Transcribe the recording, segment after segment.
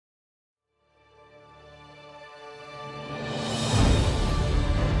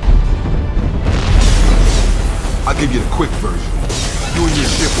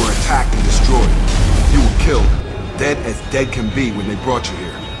attacked and destroyed. You were killed, dead as dead can be when they brought you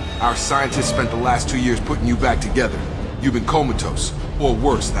here. Our scientists spent the last 2 years putting you back together. You've been comatose, or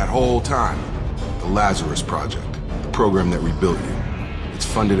worse, that whole time. The Lazarus Project, the program that rebuilt you. It's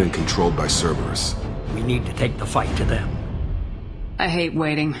funded and controlled by Cerberus. We need to take the fight to them. I hate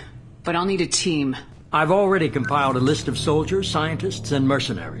waiting, but I'll need a team. I've already compiled a list of soldiers, scientists, and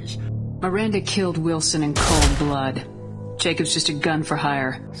mercenaries. Miranda killed Wilson in cold blood. Jacob's just a gun for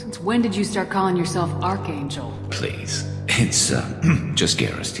hire. Since when did you start calling yourself Archangel? Please. It's, just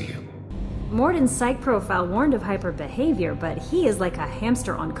Garrus to you. Morden's psych profile warned of hyperbehavior, but he is like a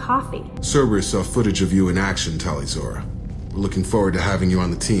hamster on coffee. Cerberus saw footage of you in action, Talizora. We're looking forward to having you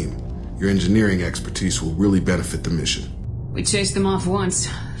on the team. Your engineering expertise will really benefit the mission. We chased them off once.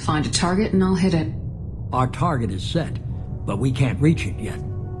 Find a target and I'll hit it. Our target is set, but we can't reach it yet.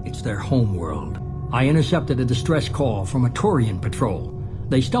 It's their home world. I intercepted a distress call from a Turian patrol.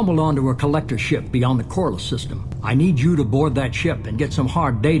 They stumbled onto a collector ship beyond the Corliss system. I need you to board that ship and get some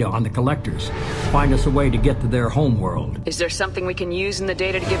hard data on the collectors. Find us a way to get to their home world. Is there something we can use in the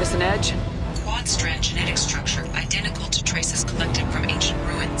data to give us an edge? Quad-strand genetic structure identical to traces collected from ancient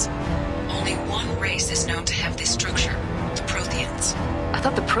ruins. Only one race is known to have this structure, the Protheans. I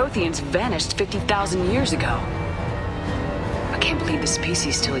thought the Protheans vanished 50,000 years ago. I can't believe the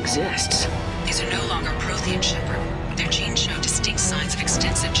species still exists. These are no longer Prothean, Shepard. Their genes show distinct signs of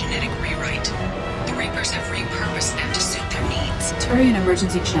extensive genetic rewrite. The Reapers have repurposed them to suit their needs. Turian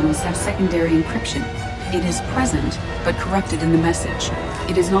emergency channels have secondary encryption. It is present, but corrupted in the message.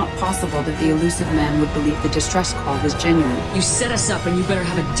 It is not possible that the elusive man would believe the distress call was genuine. You set us up and you better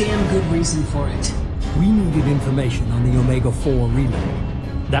have a damn good reason for it. We needed information on the Omega-4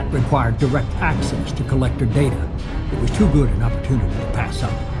 relay. That required direct access to collector data. It was too good an opportunity to pass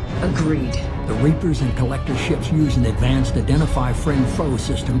up. Agreed. The Reapers and collector ships use an advanced Identify Friend-Foe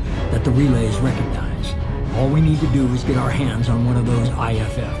system that the relays recognize. All we need to do is get our hands on one of those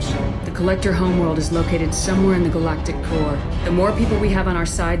IFFs. The collector homeworld is located somewhere in the galactic core. The more people we have on our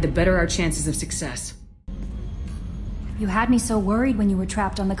side, the better our chances of success. You had me so worried when you were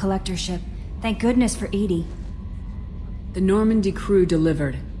trapped on the collector ship. Thank goodness for Edie. The Normandy crew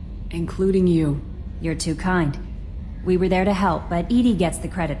delivered, including you. You're too kind. We were there to help, but Edie gets the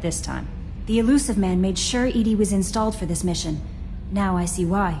credit this time. The elusive man made sure Edie was installed for this mission. Now I see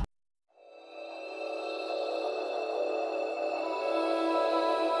why.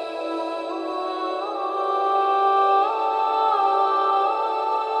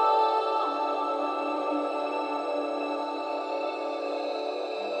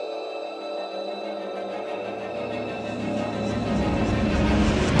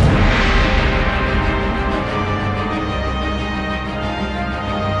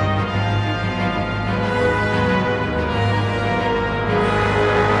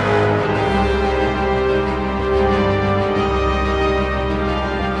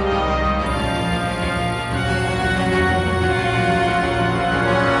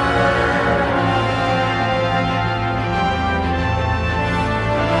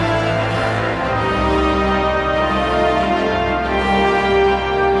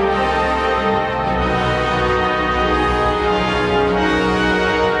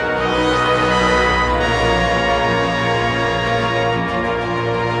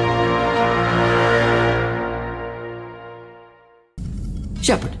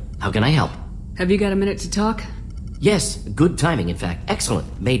 Shepard, how can I help? Have you got a minute to talk? Yes, good timing, in fact.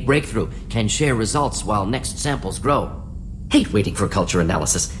 Excellent. Made breakthrough. Can share results while next samples grow. Hate waiting for culture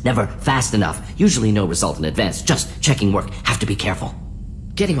analysis. Never fast enough. Usually no result in advance. Just checking work. Have to be careful.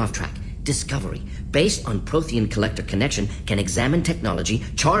 Getting off track. Discovery. Based on Prothean collector connection, can examine technology,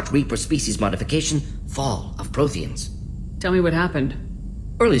 chart Reaper species modification, fall of Protheans. Tell me what happened.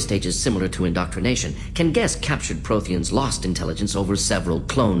 Early stages similar to indoctrination. Can guess captured Protheans lost intelligence over several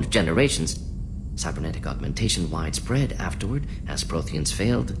cloned generations. Cybernetic augmentation widespread afterward. As Protheans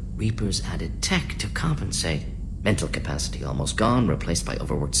failed, Reapers added tech to compensate. Mental capacity almost gone, replaced by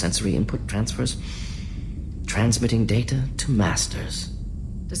overworked sensory input transfers. Transmitting data to masters.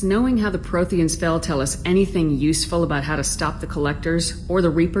 Does knowing how the Protheans fell tell us anything useful about how to stop the Collectors or the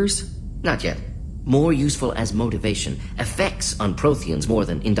Reapers? Not yet. More useful as motivation. Effects on Protheans more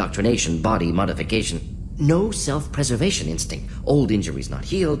than indoctrination, body modification. No self-preservation instinct. Old injuries not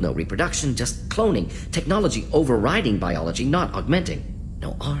healed, no reproduction, just cloning. Technology overriding biology, not augmenting.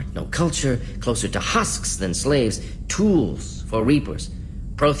 No art, no culture, closer to husks than slaves. Tools for Reapers.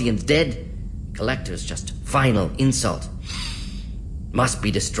 Protheans dead, Collectors just final insult. Must be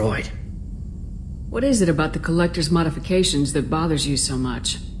destroyed. What is it about the Collector's modifications that bothers you so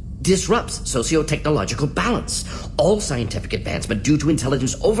much? disrupts socio-technological balance. All scientific advancement due to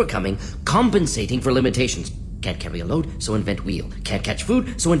intelligence overcoming, compensating for limitations. Can't carry a load, so invent wheel. Can't catch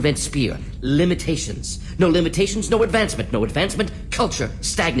food, so invent spear. Limitations. No limitations, no advancement. No advancement, culture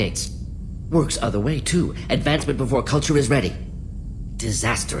stagnates. Works other way, too. Advancement before culture is ready.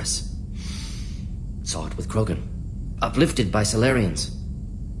 Disastrous. Saw it with Krogan. Uplifted by Solarians.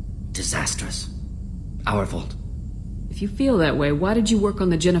 Disastrous. Our fault. If you feel that way, why did you work on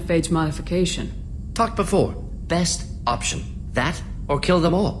the genophage modification? Talked before. Best option. That or kill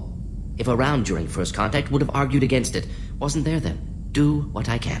them all. If around during first contact, would have argued against it. Wasn't there then. Do what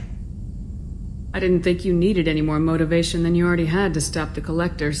I can. I didn't think you needed any more motivation than you already had to stop the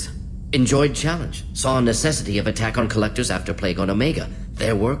Collectors. Enjoyed challenge. Saw necessity of attack on Collectors after Plague on Omega.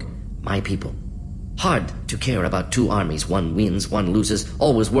 Their work, my people. Hard to care about two armies. One wins, one loses.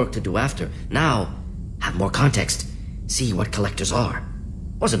 Always work to do after. Now, have more context. See what Collectors are.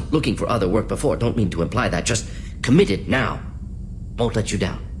 Wasn't looking for other work before. Don't mean to imply that. Just committed now. Won't let you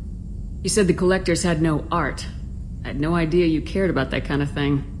down. You said the Collectors had no art. I had no idea you cared about that kind of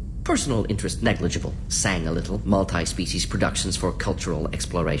thing. Personal interest negligible. Sang a little. Multi-species productions for cultural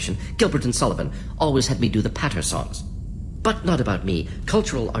exploration. Gilbert and Sullivan always had me do the patter songs. But not about me.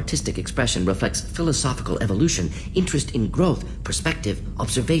 Cultural artistic expression reflects philosophical evolution, interest in growth, perspective,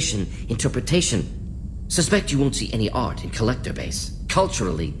 observation, interpretation. Suspect you won't see any art in Collector base.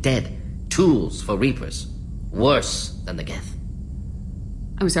 Culturally dead. Tools for Reapers. Worse than the Geth.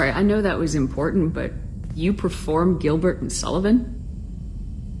 I'm sorry, I know that was important, but you perform Gilbert and Sullivan?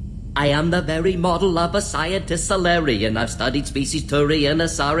 I am the very model of a scientist Solarian. I've studied species Turian,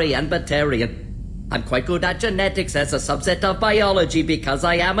 Asari, and Batarian. I'm quite good at genetics as a subset of biology because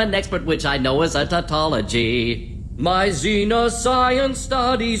I am an expert, which I know is a tautology. My xenoscience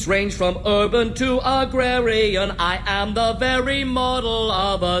studies range from urban to agrarian. I am the very model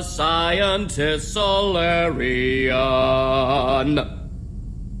of a scientist Solarian.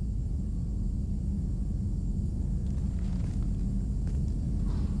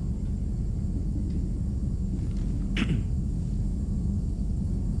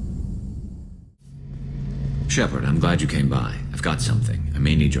 Shepard, I'm glad you came by. I've got something. I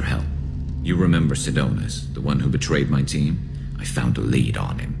may need your help. You remember Sidonis, the one who betrayed my team? I found a lead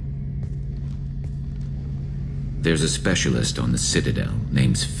on him. There's a specialist on the Citadel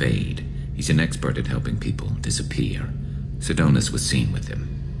named Fade. He's an expert at helping people disappear. Sidonis was seen with him.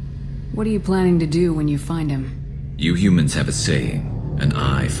 What are you planning to do when you find him? You humans have a saying, an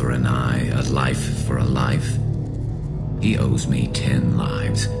eye for an eye, a life for a life. He owes me 10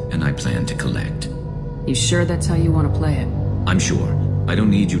 lives, and I plan to collect. You sure that's how you want to play it? I'm sure. I don't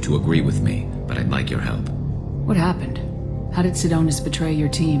need you to agree with me, but I'd like your help. What happened? How did Sidonis betray your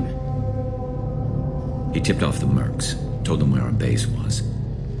team? He tipped off the mercs, told them where our base was.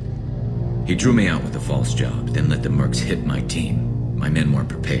 He drew me out with a false job, then let the mercs hit my team. My men weren't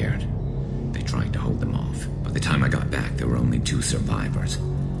prepared. They tried to hold them off. By the time I got back, there were only 2 survivors.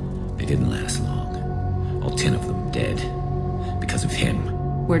 They didn't last long. All 10 of them dead. Because of him.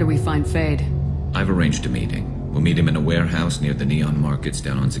 Where do we find Fade? I've arranged a meeting. We'll meet him in a warehouse near the Neon Markets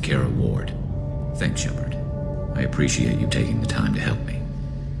down on Zakera Ward. Thanks, Shepard. I appreciate you taking the time to help me.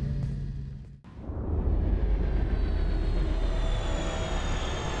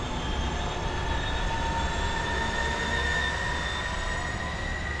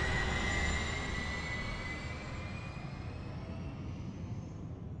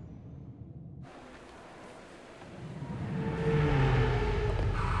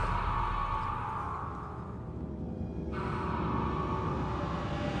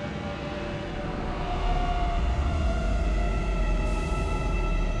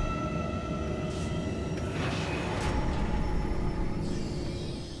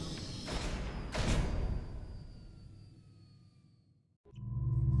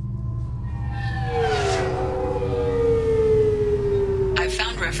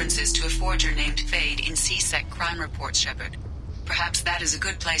 References to a forger named Fade in CSEC crime reports, Shepard. Perhaps that is a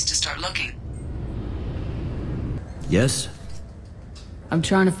good place to start looking. Yes? I'm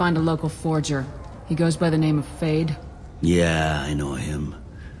trying to find a local forger. He goes by the name of Fade. Yeah, I know him.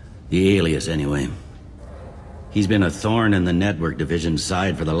 The alias, anyway. He's been a thorn in the network division's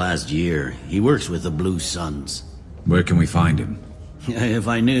side for the last year. He works with the Blue Suns. Where can we find him? If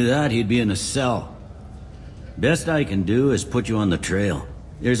I knew that, he'd be in a cell. Best I can do is put you on the trail.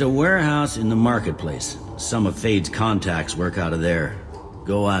 There's a warehouse in the marketplace. Some of Fade's contacts work out of there.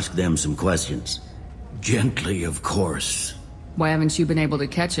 Go ask them some questions. Gently, of course. Why haven't you been able to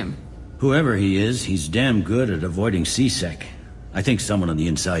catch him? Whoever he is, he's damn good at avoiding CSEC. I think someone on the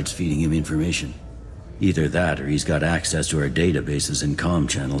inside's feeding him information. Either that or he's got access to our databases and comm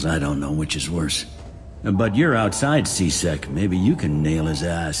channels. I don't know which is worse. But you're outside C-Sec. Maybe you can nail his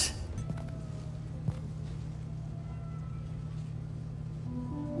ass.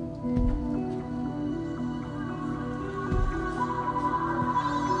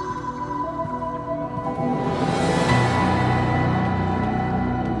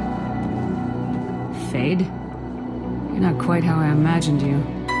 Fade? You're not quite how I imagined you.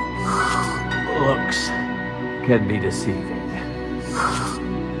 Looks can be deceiving.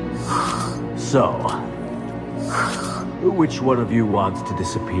 So, which one of you wants to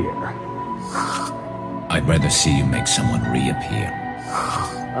disappear? I'd rather see you make someone reappear.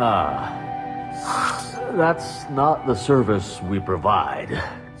 That's not the service we provide.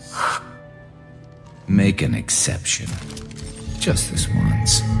 Make an exception. Just this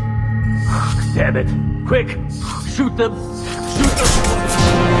once. Damn it! Quick! Shoot them! Shoot them!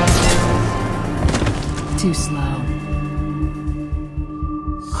 Too slow.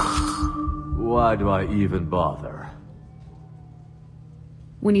 Why do I even bother?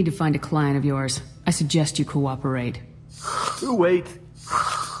 We need to find a client of yours. I suggest you cooperate. Wait.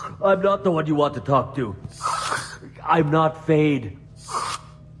 I'm not the one you want to talk to. I'm not Fade.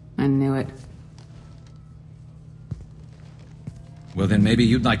 I knew it. Well, then maybe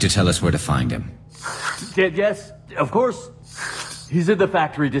you'd like to tell us where to find him. Yes, of course. He's in the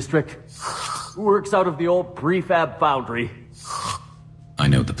factory district. Works out of the old prefab foundry. I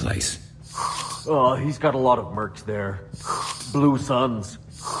know the place. Oh, he's got a lot of mercs there. Blue Suns.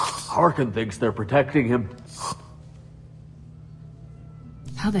 Harkin thinks they're protecting him.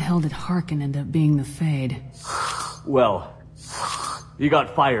 How the hell did Harkin end up being the Fade? Well, he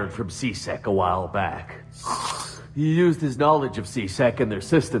got fired from C-Sec a while back. He used his knowledge of C-Sec and their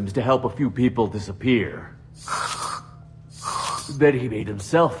systems to help a few people disappear. Then he made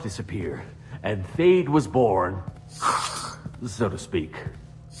himself disappear, and Fade was born, so to speak.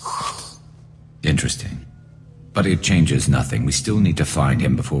 Interesting. But it changes nothing. We still need to find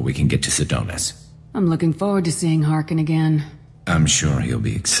him before we can get to Sidonis. I'm looking forward to seeing Harkin again. I'm sure he'll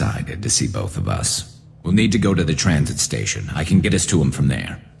be excited to see both of us. We'll need to go to the transit station. I can get us to him from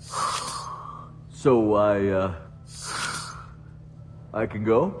there. So I can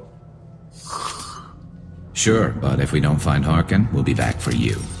go? Sure, but if we don't find Harkin, we'll be back for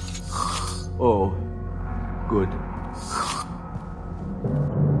you. Oh, good.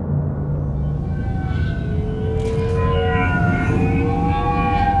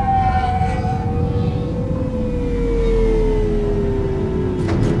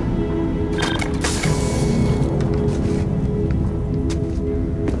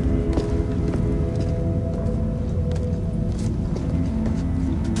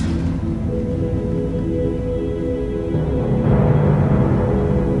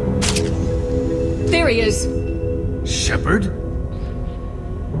 Shepard?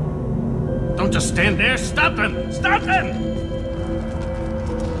 Don't just stand there. Stop him! Stop him!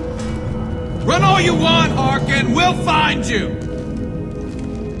 Run all you want, Harkin. We'll find you.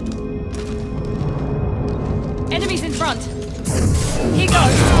 Enemies in front. He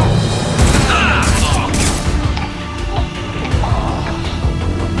goes.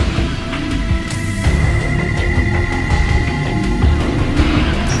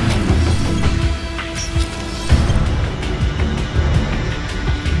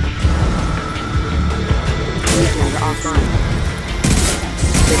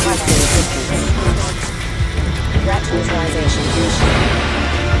 Neutralization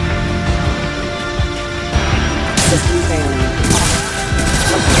system failing.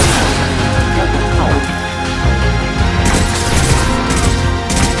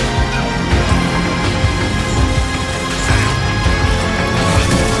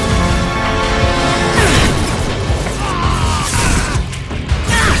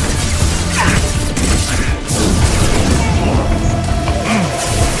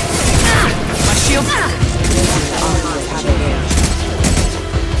 My shield.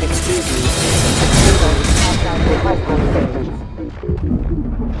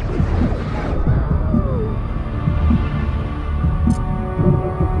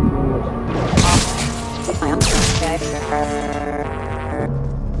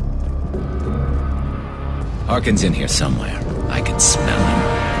 Harkin's in here somewhere. I can smell him.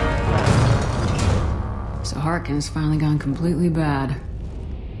 So Harkin's finally gone completely bad.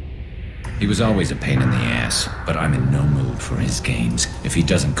 He was always a pain in the ass, but I'm in no mood for his games. If he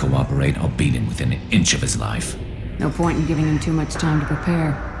doesn't cooperate, I'll beat him within an inch of his life. No point in giving him too much time to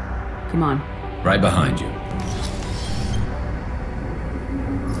prepare. Come on. Right behind you.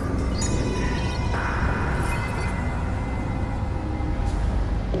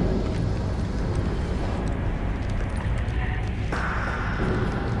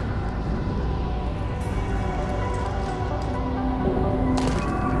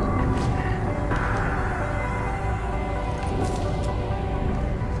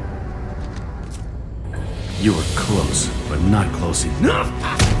 You were close, but not close enough.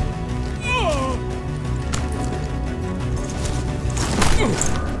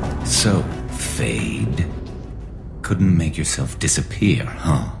 So, Fade. Couldn't make yourself disappear,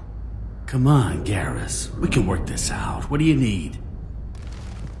 huh? Come on, Garrus. We can work this out. What do you need?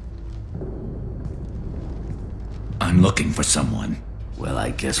 I'm looking for someone. Well, I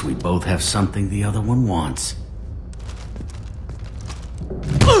guess we both have something the other one wants.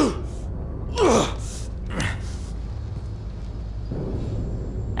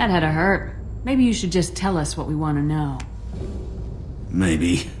 That had to hurt. Maybe you should just tell us what we want to know.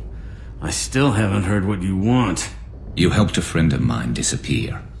 Maybe. I still haven't heard what you want. You helped a friend of mine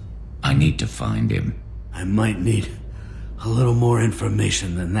disappear. I need to find him. I might need a little more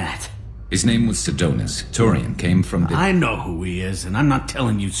information than that. His name was Sidonis. Turian came from the... I know who he is, and I'm not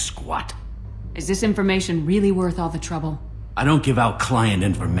telling you squat. Is this information really worth all the trouble? I don't give out client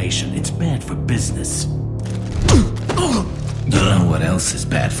information. It's bad for business. You know what else is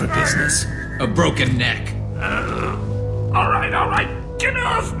bad for business? A broken neck. All right. Get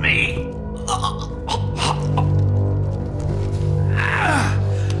off me!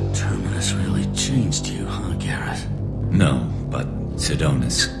 Terminus really changed you, huh, Garrus? No, but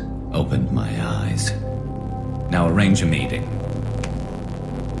Sidonis opened my eyes. Now arrange a meeting.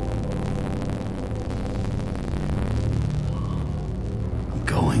 I'm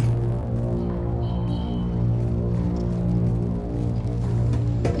going.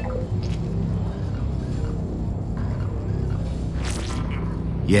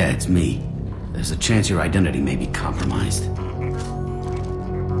 Yeah, it's me. There's a chance your identity may be compromised.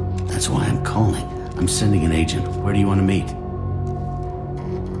 That's why I'm calling. I'm sending an agent. Where do you want to meet?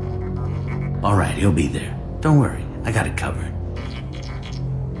 All right, he'll be there. Don't worry, I got it covered.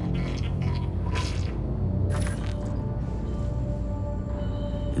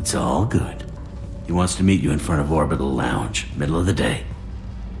 It's all good. He wants to meet you in front of Orbital Lounge, middle of the day.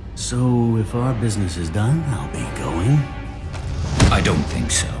 So, if our business is done, I'll be going. I don't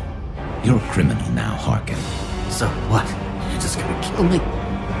think so. You're a criminal now, Harkin. So what? You're just gonna kill me?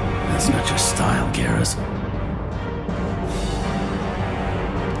 That's not your style, Garrus.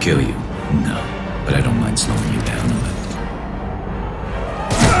 Kill you? No, but I don't mind slowing you down a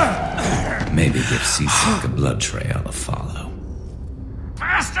little. Maybe give C-Sec a blood trail to follow.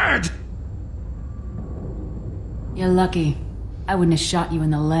 Bastard! You're lucky. I wouldn't have shot you in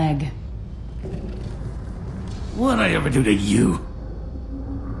the leg. What'd I ever do to you?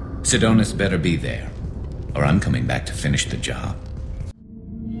 Sidonis better be there, or I'm coming back to finish the job.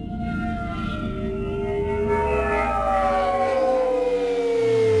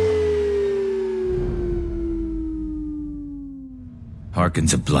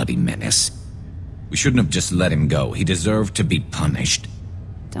 Harkin's a bloody menace. We shouldn't have just let him go. He deserved to be punished.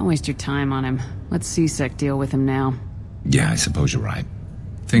 Don't waste your time on him. Let C-Sec deal with him now. Yeah, I suppose you're right.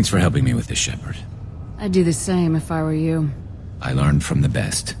 Thanks for helping me with this, Shepard. I'd do the same if I were you. I learned from the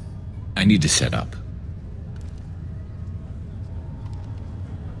best. I need to set up.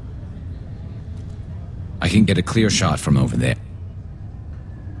 I can get a clear shot from over there.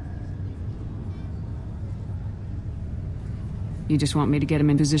 You just want me to get him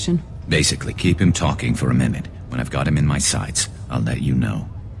in position? Basically, keep him talking for a minute. When I've got him in my sights, I'll let you know.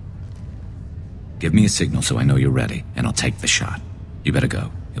 Give me a signal so I know you're ready, and I'll take the shot. You better go.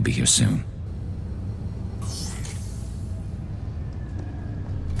 He'll be here soon.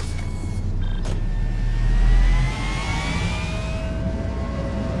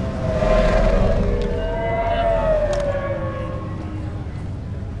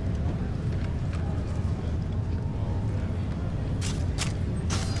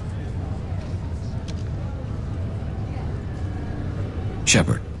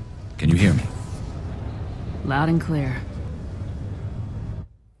 Shepard, can you hear me? Loud and clear.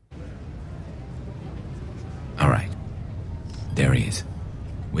 All right. There he is.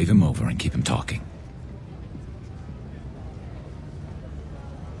 Wave him over and keep him talking.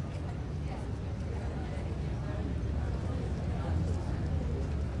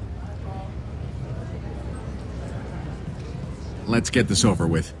 Let's get this over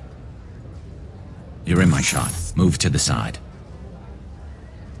with. You're in my shot. Move to the side.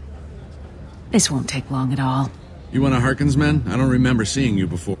 This won't take long at all. You one of Harkin's men? I don't remember seeing you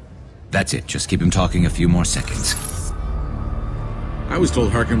before. That's it. Just keep him talking a few more seconds. I was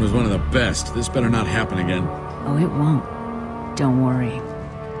told Harkin was one of the best. This better not happen again. Oh, it won't. Don't worry.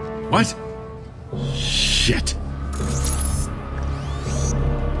 What? Shit.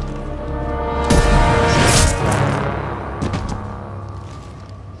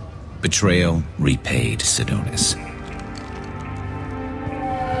 Betrayal repaid, Sidonis.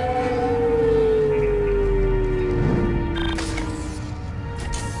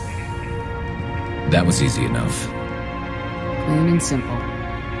 That was easy enough. Plain and simple.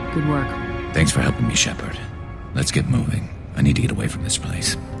 Good work. Thanks for helping me, Shepard. Let's get moving. I need to get away from this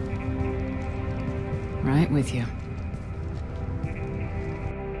place. Right with you.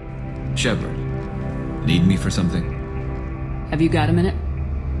 Shepard, need me for something? Have you got a minute?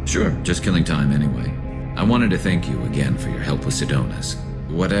 Sure, just killing time anyway. I wanted to thank you again for your help with Sidonis.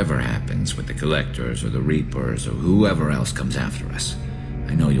 Whatever happens with the Collectors or the Reapers or whoever else comes after us,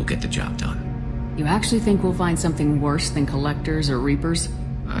 I know you'll get the job done. You actually think we'll find something worse than Collectors or Reapers?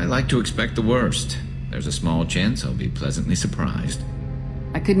 I like to expect the worst. There's a small chance I'll be pleasantly surprised.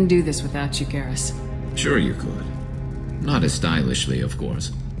 I couldn't do this without you, Garrus. Sure you could. Not as stylishly, of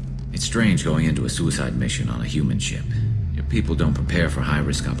course. It's strange going into a suicide mission on a human ship. Your people don't prepare for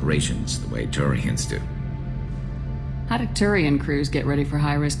high-risk operations the way Turians do. How do Turian crews get ready for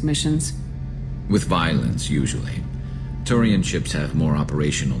high-risk missions? With violence, usually. Turian ships have more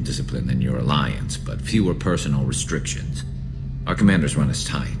operational discipline than your alliance, but fewer personal restrictions. Our commanders run us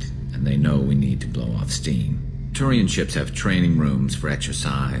tight, and they know we need to blow off steam. Turian ships have training rooms for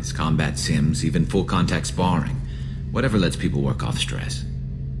exercise, combat sims, even full-contact sparring. Whatever lets people work off stress.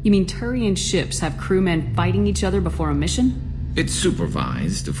 You mean Turian ships have crewmen fighting each other before a mission? It's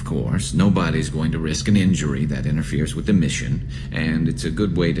supervised, of course. Nobody's going to risk an injury that interferes with the mission, and it's a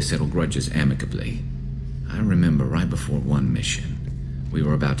good way to settle grudges amicably. I remember right before one mission, we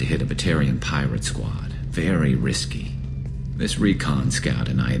were about to hit a Batarian pirate squad. Very risky. This recon scout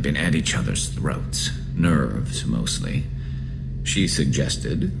and I had been at each other's throats. Nerves, mostly. She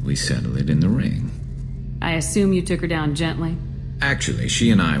suggested we settle it in the ring. I assume you took her down gently? Actually,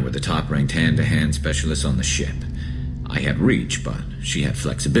 she and I were the top-ranked hand-to-hand specialists on the ship. I had reach, but she had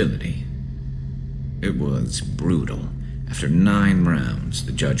flexibility. It was brutal. After 9 rounds,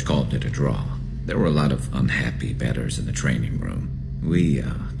 the judge called it a draw. There were a lot of unhappy bettors in the training room. We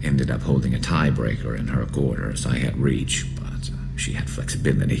ended up holding a tiebreaker in her quarters. I had reach, but she had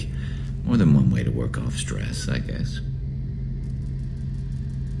flexibility. More than one way to work off stress, I guess.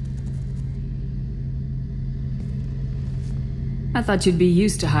 I thought you'd be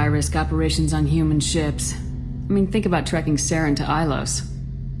used to high-risk operations on human ships. I mean, think about trekking Saren to Ilos.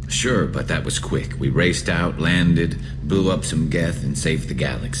 Sure, but that was quick. We raced out, landed, blew up some Geth, and saved the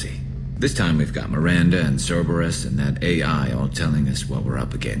galaxy. This time we've got Miranda and Cerberus and that AI all telling us what we're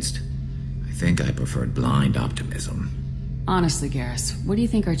up against. I think I preferred blind optimism. Honestly, Garrus, what do you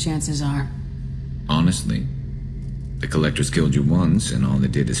think our chances are? Honestly? The Collectors killed you once, and all they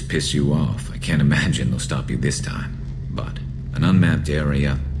did is piss you off. I can't imagine they'll stop you this time. But an unmapped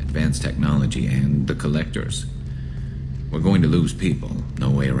area, advanced technology, and the Collectors. We're going to lose people. No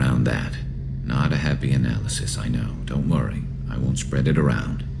way around that. Not a happy analysis, I know. Don't worry. I won't spread it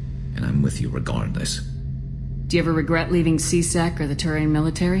around. And I'm with you regardless. Do you ever regret leaving CSEC or the Turian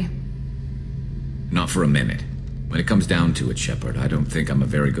military? Not for a minute. When it comes down to it, Shepard, I don't think I'm a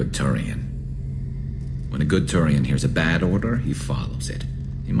very good Turian. When a good Turian hears a bad order, he follows it.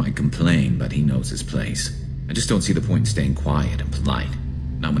 He might complain, but he knows his place. I just don't see the point in staying quiet and polite.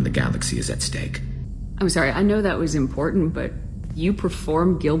 Not when the galaxy is at stake. I'm sorry, I know that was important, but you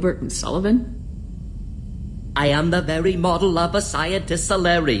perform Gilbert and Sullivan? I am the very model of a scientist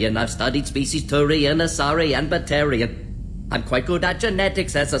Solarian. I've studied species Turian, Asari, and Batarian. I'm quite good at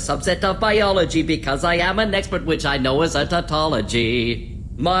genetics as a subset of biology because I am an expert, which I know is a tautology.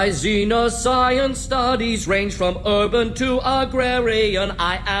 My xenoscience studies range from urban to agrarian.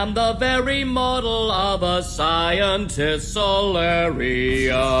 I am the very model of a scientist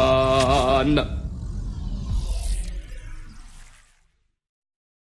Solarian.